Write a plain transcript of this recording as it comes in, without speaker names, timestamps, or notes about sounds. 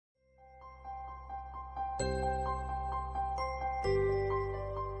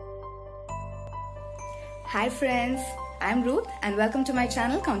Hi friends, I'm Ruth and welcome to my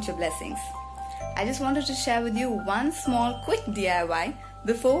channel Count Your Blessings. I just wanted to share with you one small quick DIY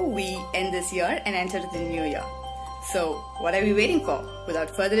before we end this year and enter the new year. So what are we waiting for?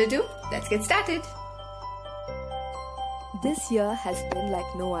 Without further ado, let's get started. This year has been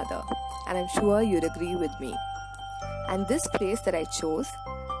like no other, and I'm sure you'd agree with me. And this place that I chose,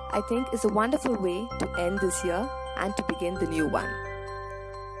 I think, is a wonderful way to end this year and to begin the new one.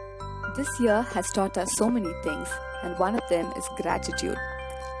 This year has taught us so many things, and one of them is gratitude.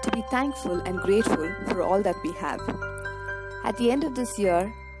 To be thankful and grateful for all that we have. At the end of this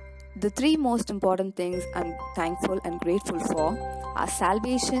year, the three most important things I'm thankful and grateful for are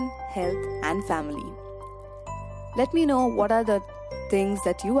salvation, health, and family. Let me know what are the things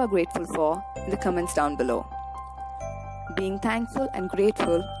that you are grateful for in the comments down below. Being thankful and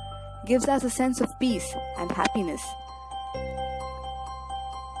grateful gives us a sense of peace and happiness.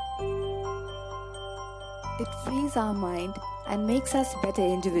 It frees our mind and makes us better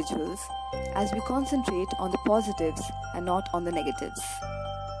individuals as we concentrate on the positives and not on the negatives.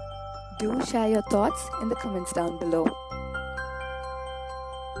 Do share your thoughts in the comments down below.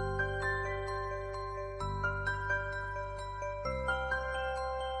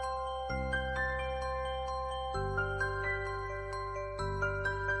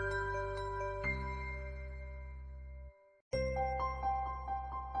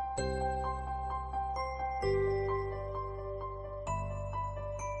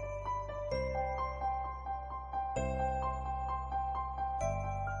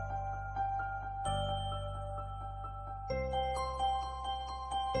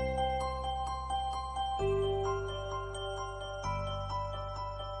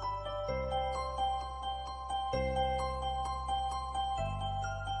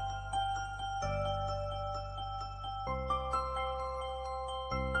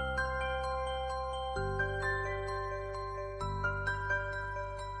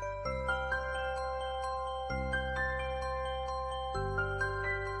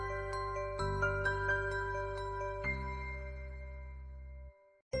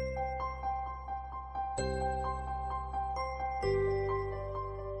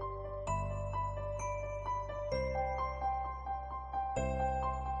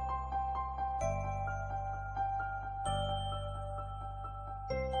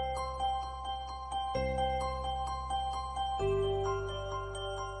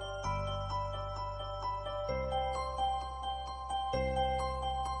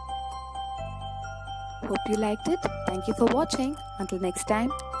 Hope you liked it. Thank you for watching. Until next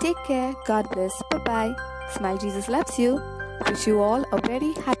time, take care. God bless. Bye-bye. Smile, Jesus loves you. Wish you all a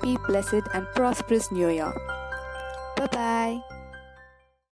very happy, blessed and prosperous New Year. Bye-bye.